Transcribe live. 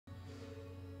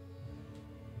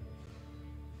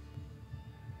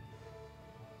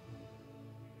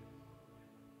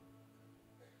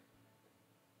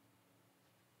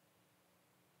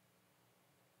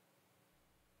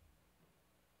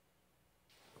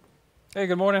Hey,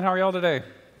 good morning. How are y'all today?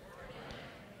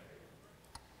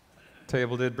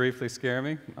 Table did briefly scare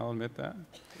me. I'll admit that.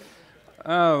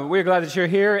 We're glad that you're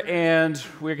here, and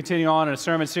we're continuing on in a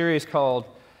sermon series called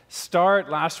Start.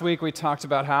 Last week we talked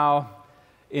about how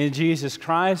in Jesus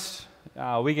Christ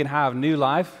we can have new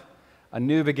life, a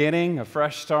new beginning, a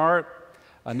fresh start,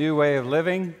 a new way of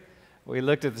living. We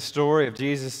looked at the story of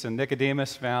Jesus and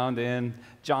Nicodemus found in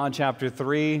John chapter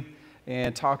 3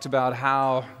 and talked about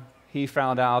how he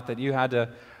found out that you had to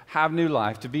have new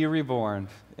life, to be reborn,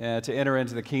 to enter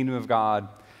into the kingdom of God.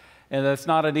 And that's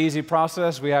not an easy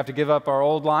process. We have to give up our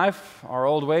old life, our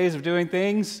old ways of doing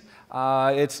things.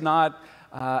 It's not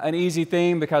an easy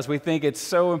thing because we think it's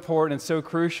so important and so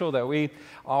crucial that we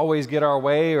always get our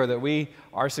way or that we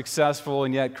are successful.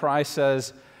 And yet Christ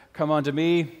says, "Come unto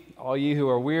me, all you who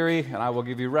are weary, and I will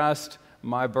give you rest.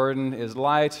 My burden is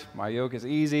light, my yoke is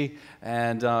easy,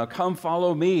 and come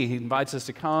follow me." He invites us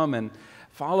to come and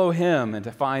follow him and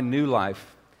to find new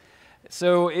life.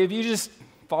 So if you just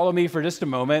follow me for just a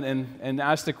moment and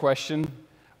ask the question,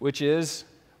 which is,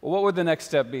 well, what would the next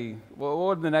step be? What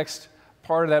would the next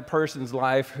part of that person's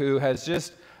life who has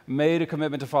just made a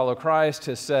commitment to follow Christ,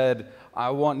 has said, "I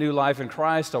want new life in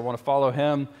Christ, I want to follow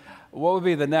him," what would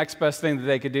be the next best thing that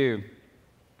they could do?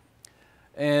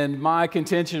 And my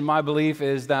contention, my belief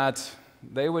is that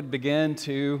they would begin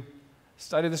to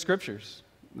study the Scriptures,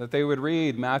 that they would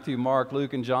read Matthew, Mark,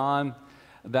 Luke, and John,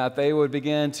 that they would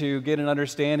begin to get an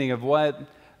understanding of what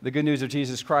the good news of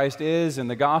Jesus Christ is in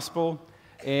the gospel,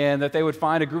 and that they would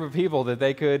find a group of people that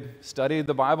they could study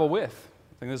the Bible with.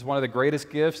 I think this is one of the greatest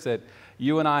gifts that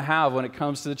you and I have when it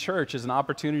comes to the church, is an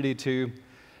opportunity to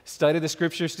study the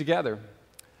Scriptures together.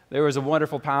 There was a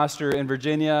wonderful pastor in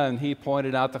Virginia, and he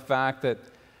pointed out the fact that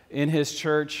in his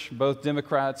church, both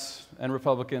Democrats and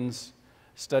Republicans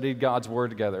studied God's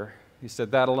Word together. He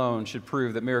said that alone should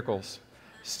prove that miracles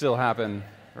still happen,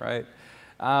 right?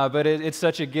 But it's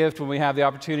such a gift when we have the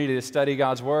opportunity to study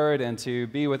God's Word and to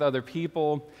be with other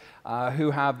people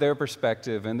who have their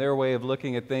perspective and their way of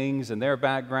looking at things and their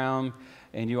background,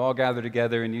 and you all gather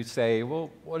together and you say, well,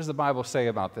 what does the Bible say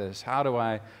about this? How do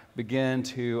I begin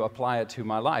to apply it to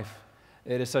my life?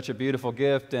 It is such a beautiful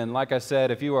gift, and like I said,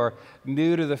 if you are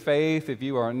new to the faith, if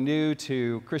you are new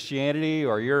to Christianity,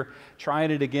 or you're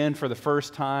trying it again for the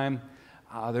first time,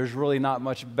 there's really not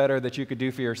much better that you could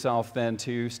do for yourself than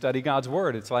to study God's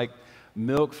Word. It's like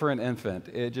milk for an infant.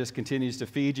 It just continues to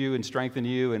feed you and strengthen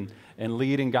you and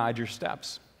lead and guide your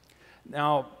steps.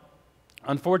 Now,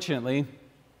 unfortunately,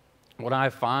 what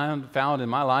I've found in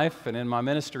my life and in my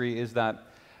ministry is that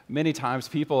many times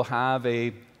people have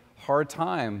a hard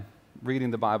time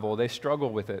reading the Bible. They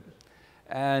struggle with it.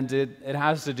 And it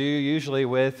has to do usually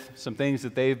with some things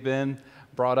that they've been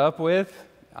brought up with.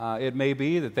 It may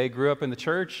be that they grew up in the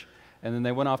church and then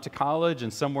they went off to college,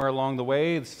 and somewhere along the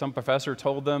way some professor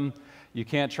told them, you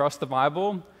can't trust the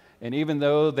Bible. And even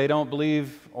though they don't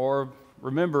believe or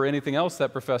remember anything else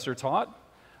that professor taught,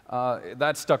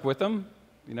 that stuck with them.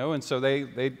 And so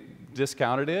they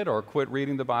discounted it or quit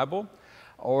reading the Bible.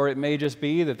 Or it may just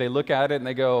be that they look at it and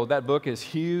they go, that book is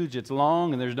huge, it's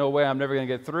long, and there's no way I'm never going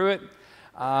to get through it.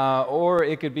 Or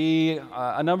it could be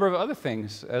a number of other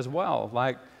things as well,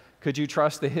 like, could you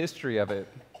trust the history of it?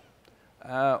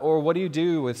 Or what do you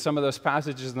do with some of those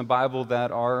passages in the Bible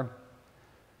that are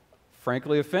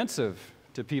frankly offensive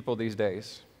to people these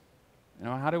days?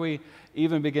 How do we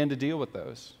even begin to deal with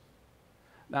those?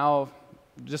 Now,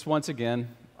 just once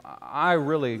again, I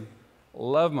really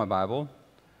love my Bible.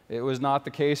 It was not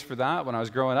the case for that when I was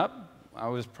growing up. I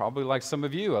was probably like some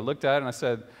of you. I looked at it and I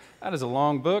said, that is a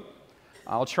long book.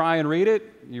 I'll try and read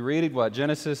it. You read it,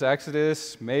 Genesis,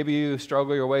 Exodus, maybe you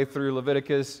struggle your way through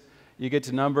Leviticus. You get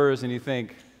to Numbers and you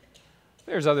think,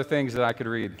 there's other things that I could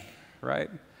read, right?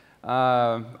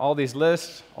 All these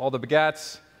lists, all the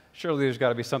begats, surely there's got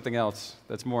to be something else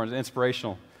that's more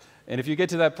inspirational. And if you get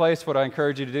to that place, what I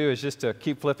encourage you to do is just to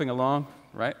keep flipping along,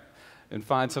 right? And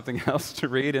find something else to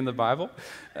read in the Bible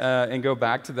and go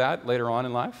back to that later on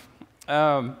in life.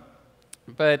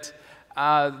 But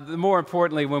more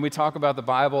importantly, when we talk about the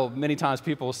Bible, many times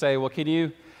people will say, well, can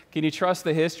you trust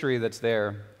the history that's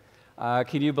there?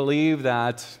 Can you believe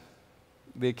that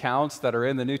the accounts that are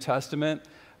in the New Testament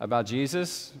about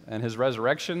Jesus and his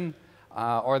resurrection,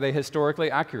 are they historically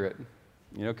accurate?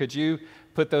 Could you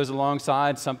put those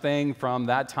alongside something from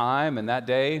that time and that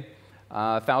day,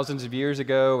 thousands of years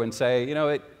ago, and say,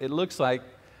 it looks like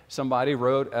somebody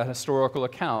wrote a historical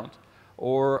account?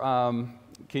 Or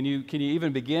can you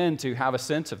even begin to have a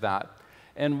sense of that?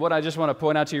 And what I just want to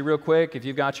point out to you real quick, if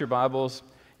you've got your Bibles,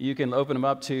 you can open them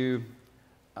up to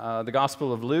the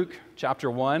Gospel of Luke,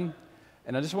 chapter 1.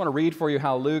 And I just want to read for you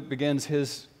how Luke begins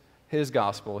his his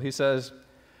gospel. He says,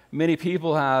 many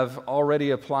people have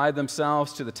already applied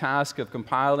themselves to the task of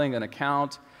compiling an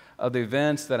account of the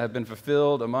events that have been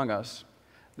fulfilled among us.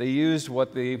 They used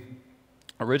what the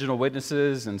original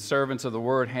witnesses and servants of the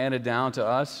word handed down to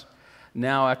us.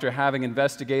 Now, after having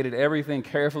investigated everything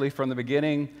carefully from the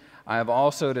beginning, I have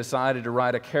also decided to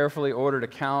write a carefully ordered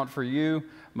account for you,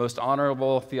 most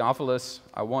honorable Theophilus.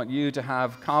 I want you to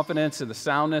have confidence in the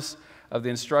soundness of the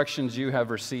instructions you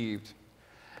have received.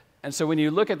 And so when you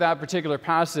look at that particular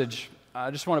passage, I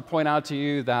just want to point out to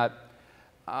you that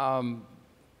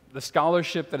the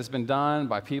scholarship that has been done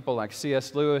by people like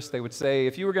C.S. Lewis, they would say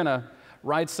if you were going to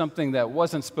write something that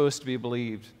wasn't supposed to be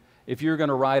believed, if you're going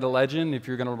to write a legend, if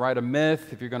you're going to write a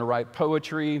myth, if you're going to write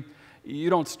poetry, you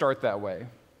don't start that way.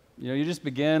 You just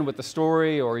begin with the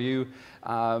story, or you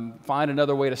find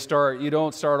another way to start. You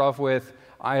don't start off with,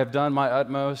 I have done my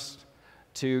utmost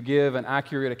to give an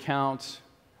accurate account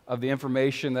of the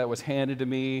information that was handed to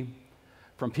me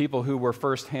from people who were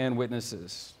firsthand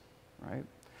witnesses, right?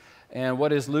 And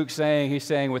what is Luke saying? He's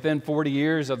saying within 40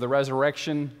 years of the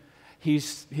resurrection,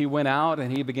 he went out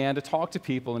and he began to talk to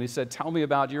people, and he said, tell me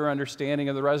about your understanding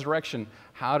of the resurrection.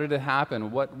 How did it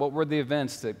happen? What were the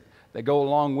events that go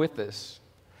along with this?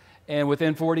 And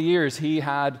within 40 years, he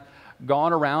had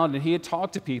gone around and he had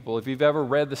talked to people. If you've ever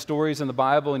read the stories in the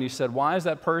Bible and you said, why is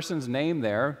that person's name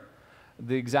there?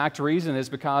 The exact reason is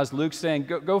because Luke's saying,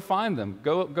 go find them.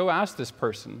 Go ask this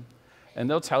person. And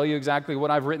they'll tell you exactly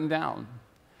what I've written down.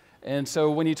 And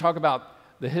so when you talk about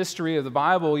the history of the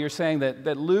Bible, you're saying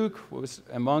that Luke was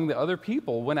among the other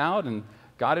people, went out and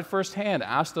got it firsthand,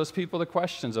 asked those people the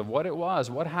questions of what it was,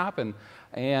 what happened,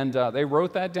 and they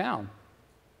wrote that down.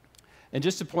 And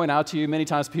just to point out to you, many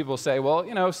times people say,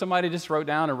 well, somebody just wrote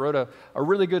down and wrote a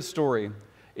really good story.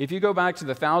 If you go back to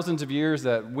the thousands of years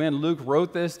that when Luke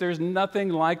wrote this, there's nothing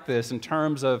like this in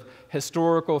terms of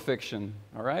historical fiction,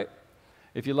 all right?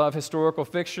 If you love historical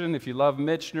fiction, if you love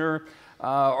Michener,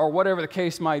 or whatever the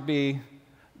case might be,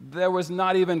 there was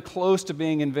not even close to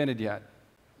being invented yet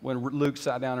when Luke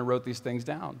sat down and wrote these things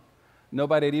down.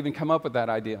 Nobody had even come up with that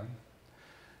idea.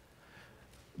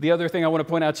 The other thing I want to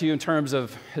point out to you in terms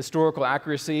of historical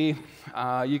accuracy,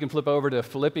 you can flip over to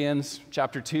Philippians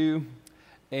chapter 2,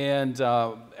 and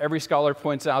every scholar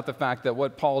points out the fact that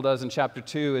what Paul does in chapter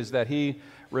 2 is that he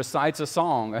recites a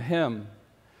song, a hymn,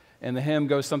 and the hymn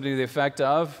goes something to the effect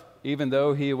of, even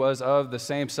though he was of the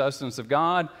same substance of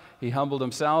God, he humbled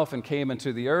himself and came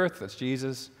into the earth, that's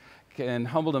Jesus, and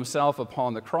humbled himself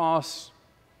upon the cross.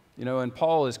 And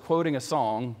Paul is quoting a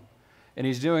song, and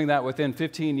he's doing that within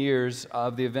 15 years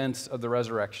of the events of the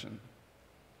resurrection,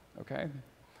 okay?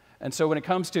 And so when it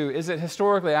comes to, is it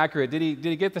historically accurate? Did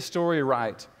he get the story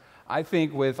right? I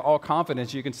think with all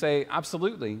confidence you can say,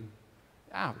 absolutely.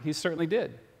 Yeah, he certainly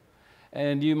did.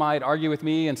 And you might argue with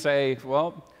me and say,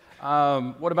 well,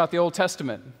 what about the Old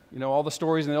Testament? All the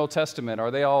stories in the Old Testament,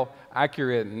 are they all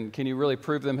accurate, and can you really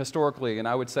prove them historically? And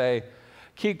I would say,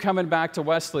 keep coming back to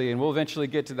Wesley, and we'll eventually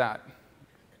get to that.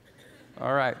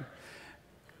 All right.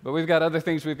 But we've got other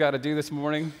things we've got to do this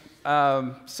morning.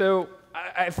 So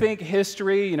I think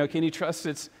history, can you trust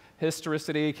its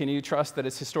historicity? Can you trust that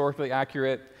it's historically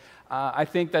accurate? I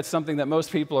think that's something that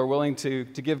most people are willing to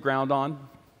give ground on,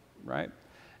 right?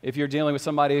 If you're dealing with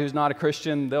somebody who's not a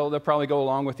Christian, they'll probably go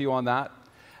along with you on that.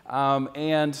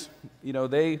 And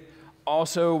they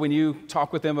also, when you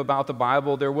talk with them about the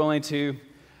Bible, they're willing to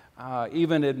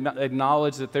even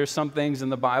acknowledge that there's some things in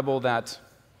the Bible that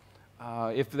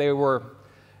if you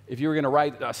were going to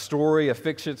write a story, a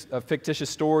fictitious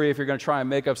story, if you're going to try and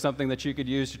make up something that you could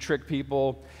use to trick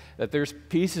people, that there's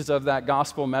pieces of that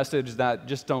gospel message that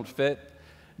just don't fit.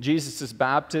 Jesus'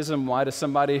 baptism, why does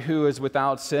somebody who is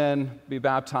without sin be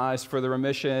baptized for the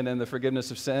remission and the forgiveness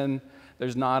of sin?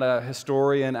 There's not a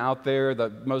historian out there, the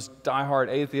most diehard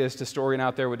atheist historian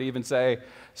out there would even say,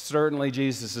 certainly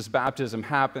Jesus' baptism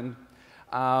happened.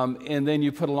 And then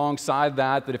you put alongside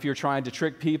that if you're trying to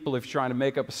trick people, if you're trying to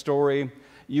make up a story,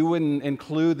 you wouldn't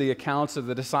include the accounts of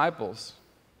the disciples.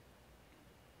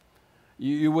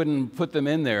 You wouldn't put them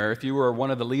in there if you were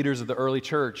one of the leaders of the early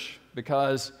church,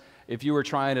 because if you were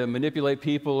trying to manipulate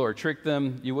people or trick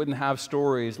them, you wouldn't have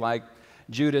stories like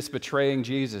Judas betraying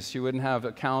Jesus. You wouldn't have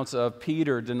accounts of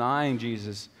Peter denying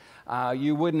Jesus.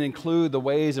 You wouldn't include the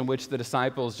ways in which the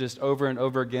disciples just over and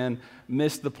over again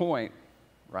missed the point,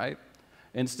 right?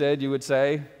 Instead, you would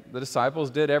say the disciples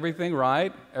did everything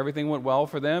right, everything went well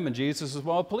for them, and Jesus was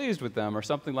well pleased with them, or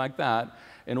something like that,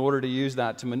 in order to use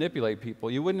that to manipulate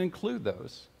people. You wouldn't include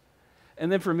those.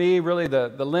 And then for me, really the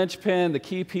linchpin, the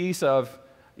key piece of,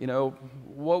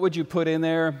 what would you put in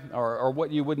there or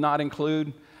what you would not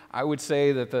include, I would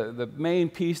say that the main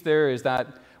piece there is that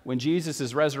when Jesus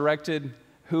is resurrected,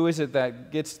 who is it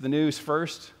that gets the news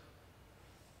first?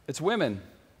 It's women.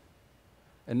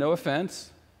 And no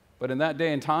offense, but in that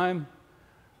day and time,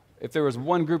 if there was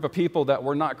one group of people that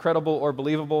were not credible or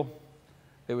believable,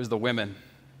 it was the women,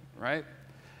 right?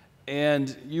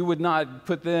 And you would not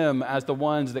put them as the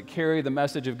ones that carry the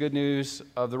message of good news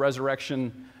of the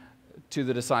resurrection to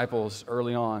the disciples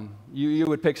early on. You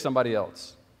would pick somebody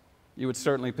else. You would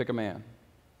certainly pick a man,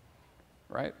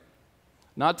 right?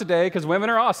 Not today, because women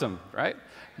are awesome, right?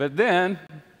 But then,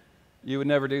 you would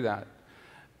never do that.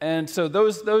 And so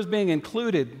those being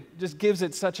included just gives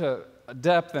it such a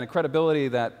depth and a credibility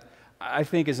that I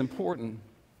think is important.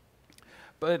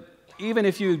 But even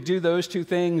if you do those two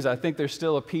things, I think there's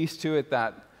still a piece to it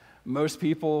that most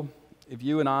people, if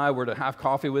you and I were to have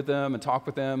coffee with them and talk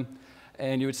with them,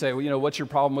 and you would say, well, what's your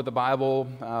problem with the Bible?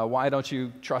 Why don't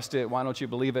you trust it? Why don't you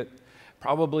believe it?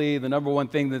 Probably the number one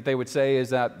thing that they would say is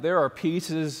that there are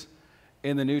pieces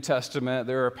in the New Testament,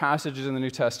 there are passages in the New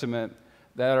Testament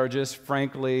that are just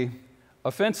frankly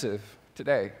offensive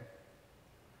today.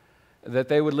 That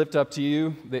they would lift up to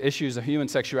you the issues of human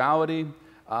sexuality.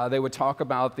 They would talk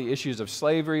about the issues of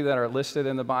slavery that are listed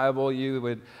in the Bible. You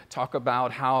would talk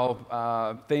about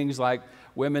how things like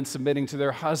women submitting to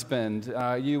their husband.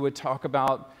 You would talk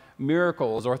about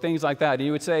miracles or things like that. And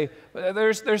you would say,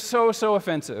 they're so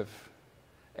offensive.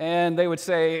 And they would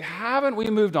say, haven't we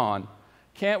moved on?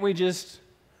 Can't we just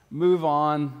move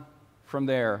on from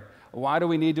there? Why do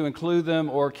we need to include them,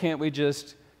 or can't we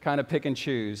just kind of pick and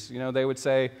choose? They would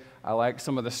say, I like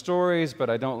some of the stories, but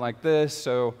I don't like this,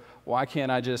 so why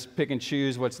can't I just pick and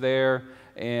choose what's there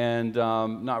and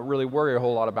not really worry a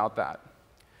whole lot about that?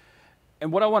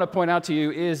 And what I want to point out to you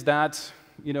is that,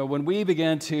 when we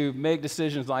begin to make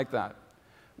decisions like that,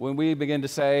 when we begin to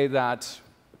say that,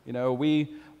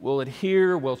 we will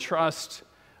adhere, we'll trust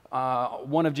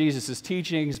one of Jesus'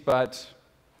 teachings, but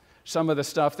some of the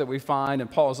stuff that we find in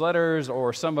Paul's letters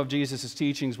or some of Jesus'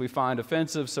 teachings we find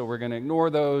offensive, so we're going to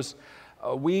ignore those.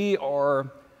 We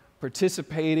are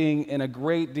participating in a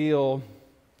great deal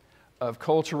of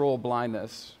cultural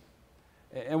blindness.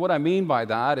 And what I mean by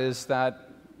that is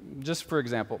that, just for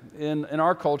example, in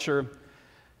our culture,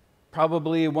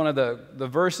 probably one of the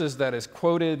verses that is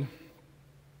quoted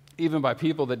even by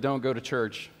people that don't go to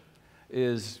church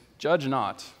is, judge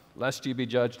not, lest you be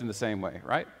judged in the same way,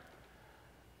 right?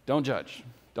 Don't judge.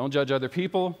 Don't judge other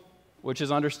people, which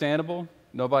is understandable.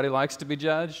 Nobody likes to be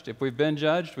judged. If we've been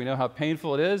judged, we know how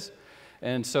painful it is.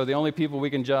 And so the only people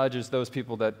we can judge is those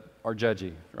people that are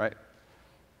judgy, right?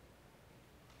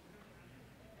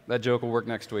 That joke will work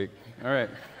next week. All right.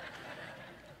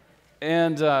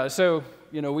 And so,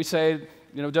 we say,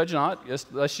 judge not,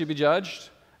 lest you be judged.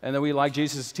 And then we like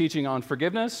Jesus' teaching on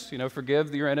forgiveness.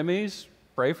 Forgive your enemies,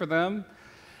 pray for them.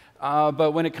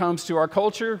 But when it comes to our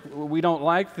culture, we don't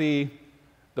like the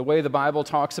way the Bible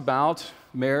talks about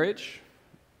marriage.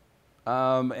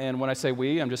 And when I say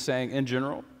we, I'm just saying in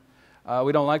general.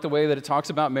 We don't like the way that it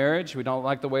talks about marriage. We don't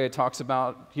like the way it talks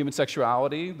about human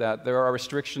sexuality, that there are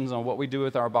restrictions on what we do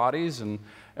with our bodies and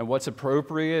what's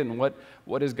appropriate and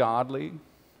what is godly,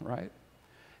 right?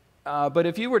 But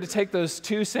if you were to take those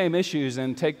two same issues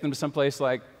and take them to someplace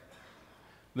like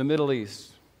the Middle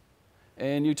East,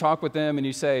 and you talk with them and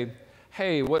you say,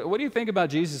 hey, what do you think about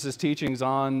Jesus' teachings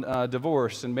on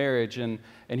divorce and marriage and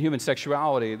human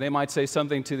sexuality? They might say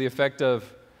something to the effect of,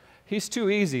 he's too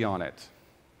easy on it,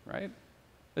 right?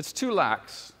 It's too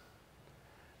lax.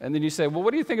 And then you say, well,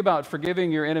 what do you think about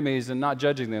forgiving your enemies and not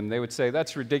judging them? They would say,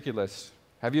 that's ridiculous.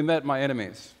 Have you met my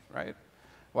enemies, right?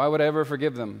 Why would I ever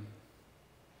forgive them?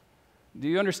 Do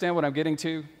you understand what I'm getting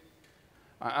to?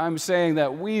 I'm saying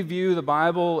that we view the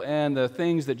Bible and the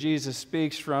things that Jesus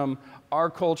speaks from our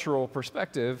cultural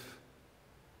perspective,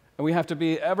 and we have to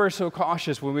be ever so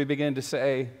cautious when we begin to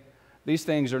say these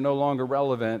things are no longer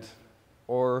relevant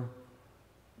or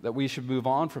that we should move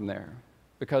on from there.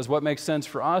 Because what makes sense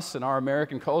for us in our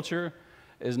American culture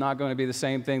is not going to be the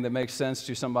same thing that makes sense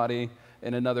to somebody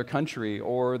in another country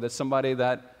or that somebody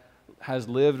that has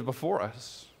lived before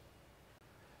us.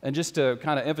 And just to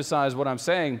kind of emphasize what I'm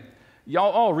saying,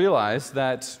 y'all all realize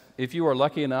that if you are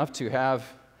lucky enough to have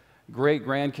great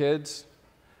grandkids,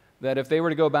 that if they were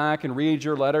to go back and read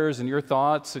your letters and your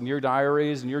thoughts and your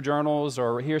diaries and your journals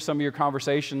or hear some of your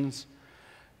conversations,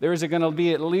 there is going to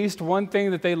be at least one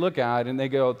thing that they look at and they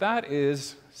go, that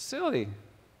is silly.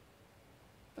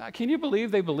 Can you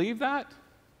believe they believe that?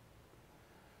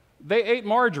 They ate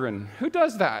margarine. Who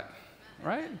does that,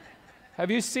 right?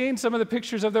 Have you seen some of the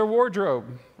pictures of their wardrobe,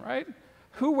 right?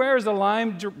 Who wears a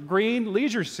lime green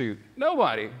leisure suit?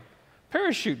 Nobody.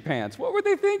 Parachute pants. What were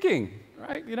they thinking,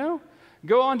 right?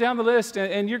 Go on down the list,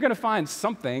 and you're going to find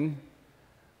something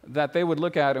that they would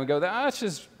look at and go, that's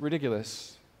just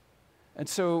ridiculous. And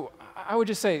so I would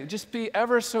just say, just be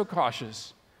ever so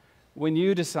cautious when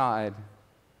you decide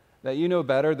that you know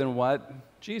better than what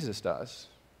Jesus does.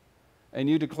 And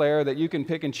you declare that you can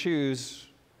pick and choose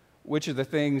which of the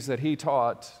things that he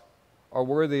taught are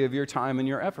worthy of your time and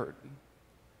your effort.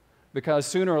 Because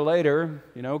sooner or later,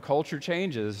 culture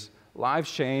changes,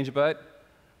 lives change, but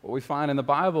what we find in the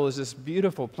Bible is this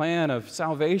beautiful plan of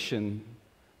salvation,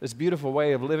 this beautiful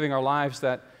way of living our lives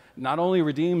that not only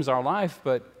redeems our life,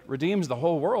 but redeems the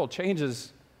whole world,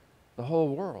 changes the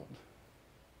whole world.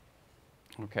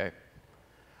 Okay.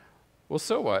 Well,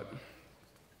 so what?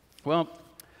 Well,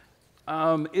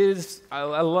 I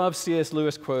love C.S.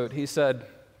 Lewis' quote. He said,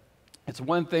 it's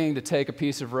one thing to take a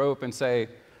piece of rope and say,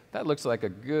 that looks like a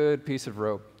good piece of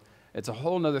rope. It's a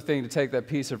whole other thing to take that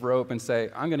piece of rope and say,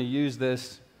 I'm going to use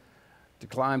this to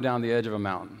climb down the edge of a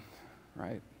mountain,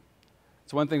 right?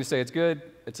 It's one thing to say it's good,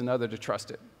 it's another to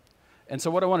trust it. And so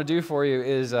what I want to do for you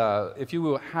is, if you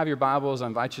will have your Bibles, I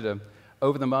invite you to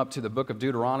open them up to the book of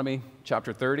Deuteronomy,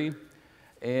 chapter 30.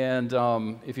 And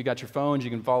if you got your phones,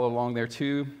 you can follow along there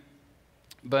too.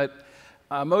 But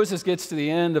Moses gets to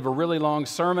the end of a really long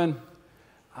sermon.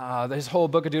 This whole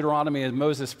book of Deuteronomy is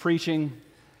Moses preaching.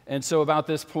 And so about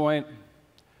this point,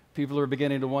 people are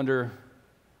beginning to wonder,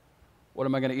 what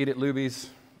am I going to eat at Luby's?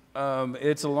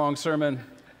 It's a long sermon.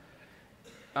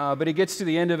 But he gets to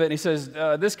the end of it, and he says,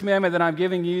 this commandment that I'm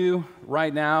giving you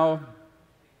right now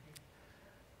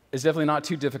is definitely not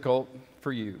too difficult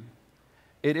for you.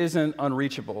 It isn't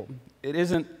unreachable. It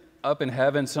isn't up in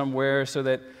heaven somewhere so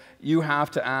that you have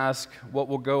to ask what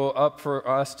will go up for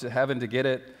us to heaven to get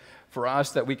it, for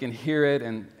us that we can hear it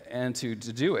and to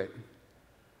do it.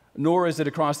 Nor is it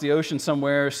across the ocean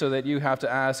somewhere so that you have to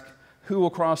ask who will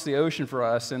cross the ocean for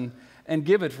us and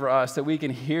give it for us that we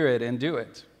can hear it and do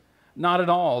it. Not at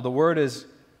all. The word is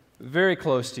very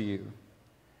close to you.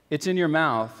 It's in your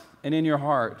mouth and in your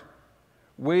heart,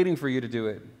 waiting for you to do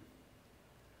it.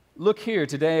 Look here,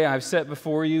 today I've set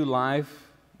before you life,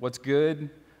 what's good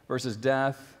versus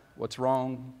death, what's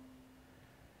wrong.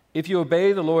 If you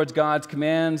obey the Lord God's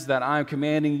commands that I'm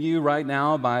commanding you right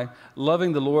now by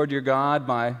loving the Lord your God,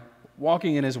 by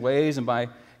walking in his ways, and by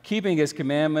keeping his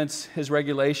commandments, his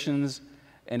regulations,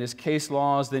 and his case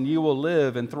laws, then you will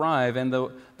live and thrive, and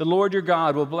the Lord your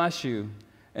God will bless you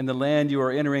in the land you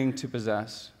are entering to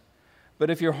possess. But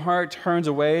if your heart turns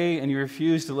away and you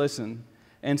refuse to listen,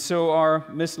 and so are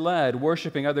misled,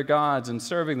 worshiping other gods and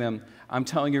serving them, I'm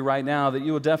telling you right now that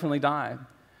you will definitely die.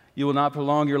 You will not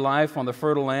prolong your life on the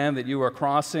fertile land that you are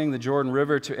crossing the Jordan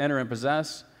River to enter and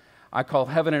possess. I call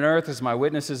heaven and earth as my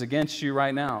witnesses against you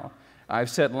right now. I've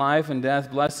set life and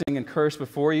death, blessing and curse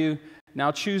before you.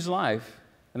 Now choose life,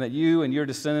 and that you and your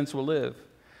descendants will live.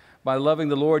 By loving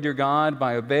the Lord your God,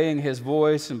 by obeying his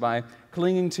voice, and by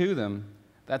clinging to them,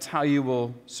 that's how you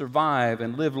will survive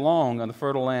and live long on the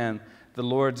fertile land the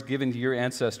Lord's given to your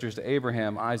ancestors, to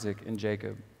Abraham, Isaac, and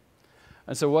Jacob.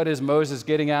 And so what is Moses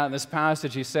getting at in this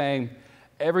passage? He's saying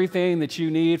everything that you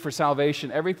need for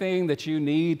salvation, everything that you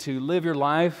need to live your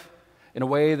life in a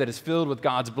way that is filled with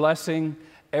God's blessing,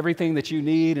 everything that you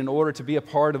need in order to be a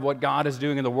part of what God is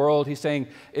doing in the world, he's saying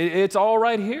it's all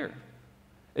right here.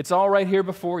 It's all right here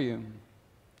before you.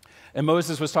 And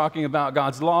Moses was talking about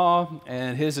God's law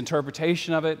and his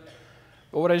interpretation of it.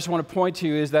 But what I just want to point to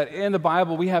is that in the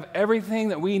Bible, we have everything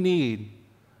that we need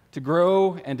to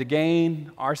grow and to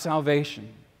gain our salvation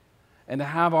and to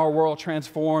have our world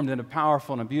transformed in a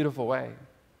powerful and a beautiful way.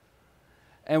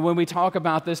 And when we talk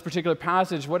about this particular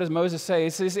passage, what does Moses say? He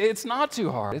says, it's not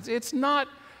too hard. It's not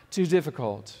too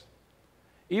difficult.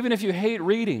 Even if you hate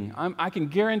reading, I can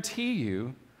guarantee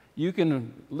you, you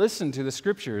can listen to the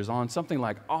scriptures on something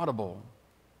like Audible,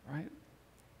 right?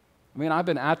 I mean, I've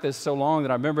been at this so long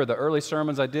that I remember the early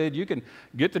sermons I did. You can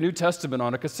get the New Testament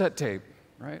on a cassette tape,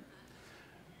 right?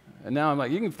 And now I'm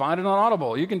like, you can find it on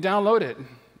Audible. You can download it.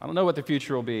 I don't know what the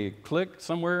future will be. Click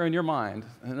somewhere in your mind,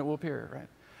 and it will appear,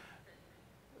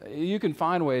 right? You can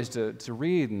find ways to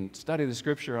read and study the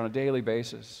Scripture on a daily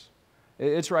basis.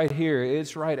 It's right here.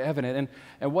 It's right evident.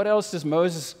 And what else does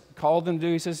Moses call them to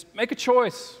do? He says, make a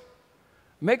choice.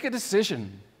 Make a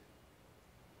decision.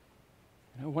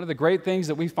 You know, one of the great things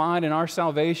that we find in our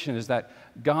salvation is that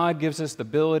God gives us the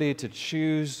ability to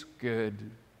choose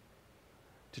good,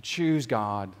 to choose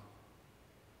God.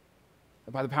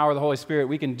 By the power of the Holy Spirit,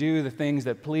 we can do the things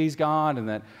that please God and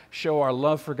that show our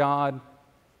love for God.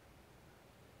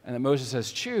 And that Moses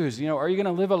says, choose. You know, are you going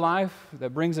to live a life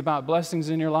that brings about blessings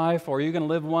in your life, or are you going to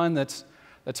live one that's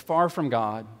far from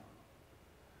God?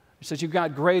 He says you've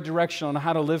got great direction on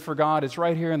how to live for God. It's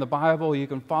right here in the Bible. You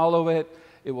can follow it.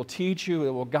 It will teach you.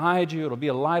 It will guide you. It'll be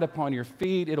a light upon your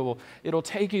feet. It'll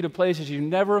take you to places you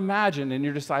never imagined in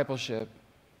your discipleship.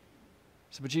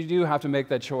 So, but you do have to make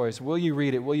that choice. Will you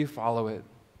read it? Will you follow it?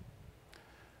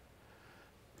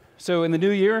 So in the new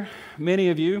year, many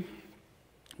of you,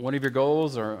 one of your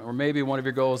goals, or maybe one of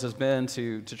your goals has been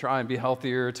to try and be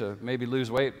healthier, to maybe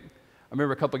lose weight. I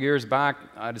remember a couple of years back,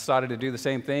 I decided to do the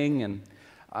same thing, and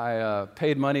I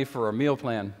paid money for a meal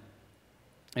plan.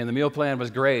 And the meal plan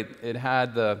was great. It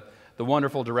had the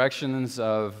wonderful directions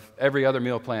of every other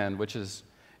meal plan, which is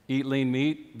eat lean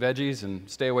meat, veggies, and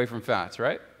stay away from fats,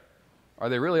 right? Are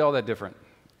they really all that different?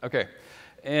 Okay.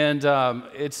 And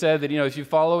it said that, if you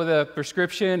follow the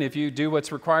prescription, if you do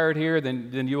what's required here,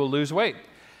 then you will lose weight.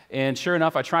 And sure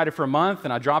enough, I tried it for a month,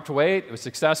 and I dropped weight. It was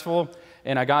successful.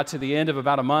 And I got to the end of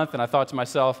about a month, and I thought to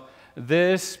myself,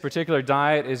 this particular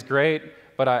diet is great,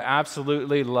 but I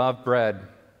absolutely love bread,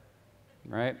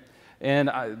 right? And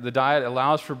the diet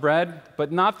allows for bread,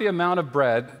 but not the amount of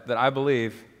bread that I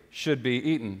believe should be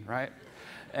eaten, right?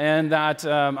 And that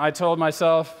I told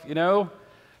myself,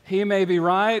 he may be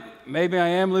right. Maybe I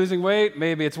am losing weight.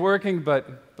 Maybe it's working,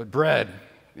 but bread,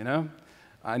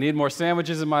 I need more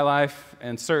sandwiches in my life,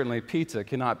 and certainly pizza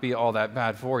cannot be all that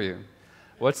bad for you.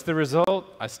 What's the result?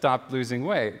 I stopped losing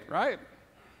weight, right?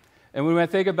 And when I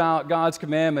think about God's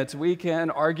commandments, we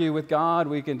can argue with God,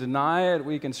 we can deny it,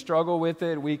 we can struggle with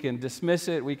it, we can dismiss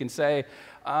it, we can say,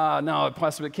 no,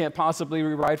 it can't possibly be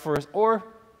right for us, or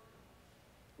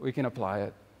we can apply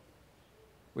it,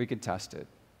 we can test it,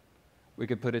 we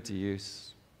can put it to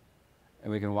use,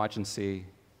 and we can watch and see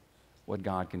what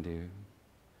God can do.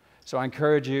 So I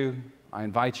encourage you, I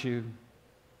invite you,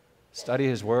 study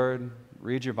His Word,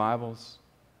 read your Bibles,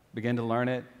 begin to learn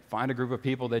it, find a group of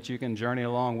people that you can journey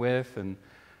along with and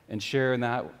share in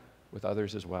that with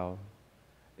others as well.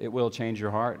 It will change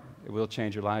your heart, it will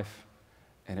change your life,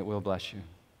 and it will bless you.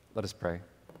 Let us pray.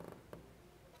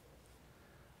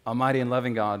 Almighty and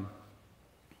loving God,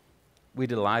 we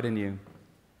delight in you.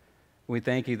 We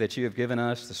thank you that you have given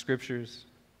us the Scriptures,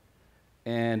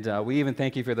 and we even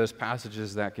thank you for those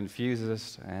passages that confuse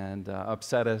us and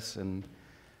upset us and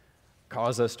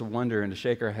cause us to wonder and to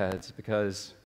shake our heads, because